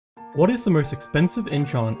What is the most expensive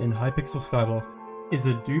enchant in Hypixel Skyblock? Is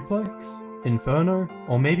it Duplex, Inferno,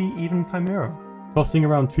 or maybe even Chimera? Costing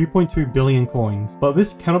around 2.2 billion coins, but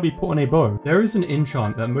this cannot be put on a bow. There is an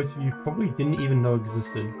enchant that most of you probably didn't even know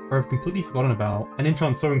existed, or have completely forgotten about, an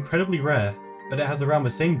enchant so incredibly rare that it has around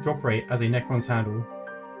the same drop rate as a Necron's handle,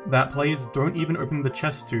 that players don't even open the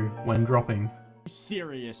chest to when dropping.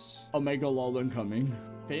 Serious. Omega Lol incoming.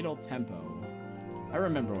 Fatal Tempo. I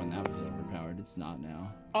remember when that was overpowered, it's not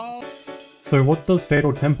now. Oh! So what does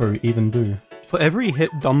Fatal Tempo even do? For every hit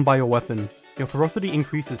done by your weapon, your ferocity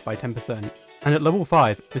increases by 10%, and at level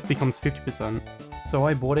 5, this becomes 50%. So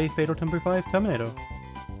I bought a Fatal Tempo 5 Terminator.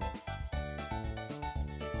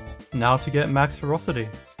 Now to get max ferocity.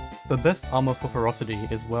 The best armor for ferocity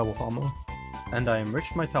is werewolf armor, and I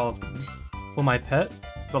enriched my talismans. For my pet,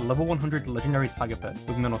 the level 100 legendary tiger pet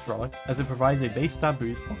with Minos Relic, as it provides a base stab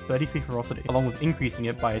boost of 33 ferocity, along with increasing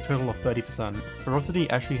it by a total of 30%. Ferocity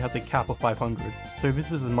actually has a cap of 500, so this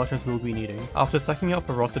is as much as we'll be needing. After sucking up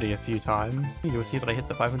ferocity a few times, you'll see that I hit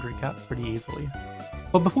the 500 cap pretty easily.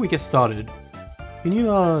 But before we get started, can you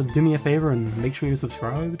do me a favor and make sure you're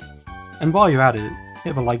subscribed? And while you're at it,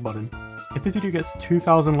 hit the like button. If this video gets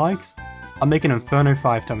 2,000 likes, I'll make an Inferno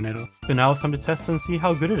 5 Terminator. So now it's time to test and see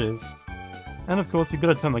how good it is. And of course, you've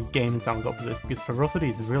got to turn the game sounds up for this, because ferocity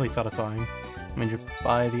is really satisfying. I mean, just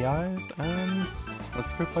by the eyes, and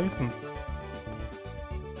let's go play some.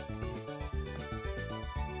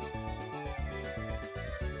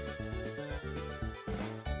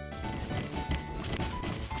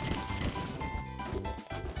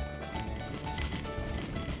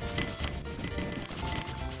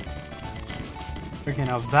 Okay,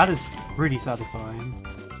 now that is pretty satisfying.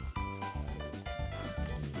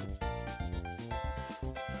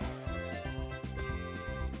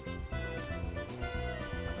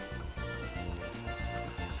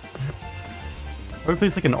 Hopefully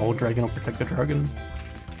it's like an old dragon or protect the dragon.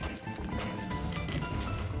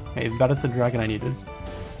 Okay, that is the dragon I needed.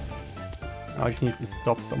 Now I just need to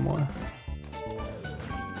stop somewhere.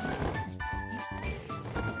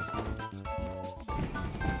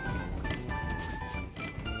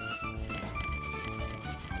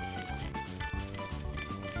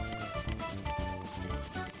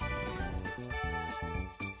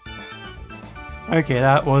 Okay,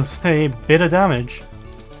 that was a bit of damage.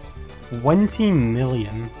 20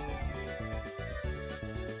 million.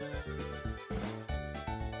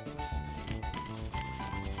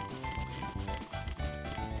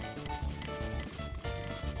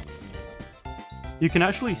 You can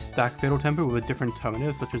actually stack Fatal Tempo with different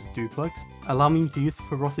terminators such as Duplex, allowing me to use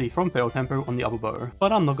ferocity from Fatal Tempo on the upper bow.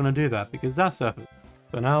 But I'm not going to do that because that's effort.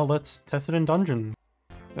 So now let's test it in dungeon.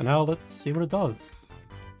 So now let's see what it does.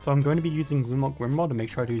 So I'm going to be using Grimlock Grimrod to make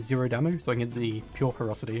sure I do 0 damage so I can get the pure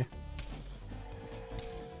ferocity.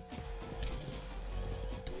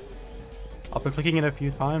 After clicking it a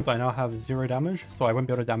few times, I now have 0 damage, so I won't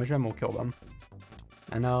be able to damage them or kill them.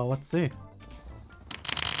 And now, let's see.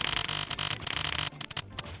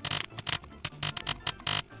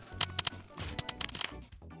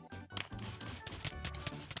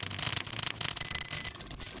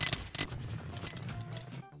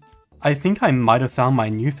 I think I might have found my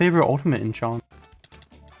new favorite ultimate enchant.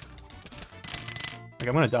 Like,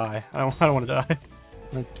 I'm gonna die. I don't want to die.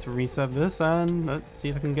 Let's reset this and let's see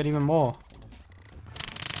if I can get even more.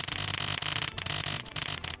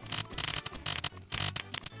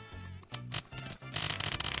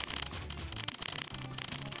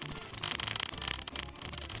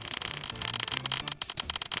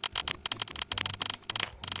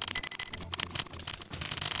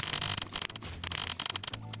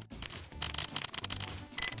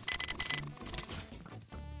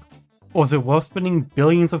 Was it worth spending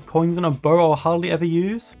billions of coins on a bow I'll hardly ever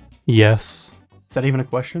use? Yes. Is that even a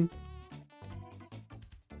question?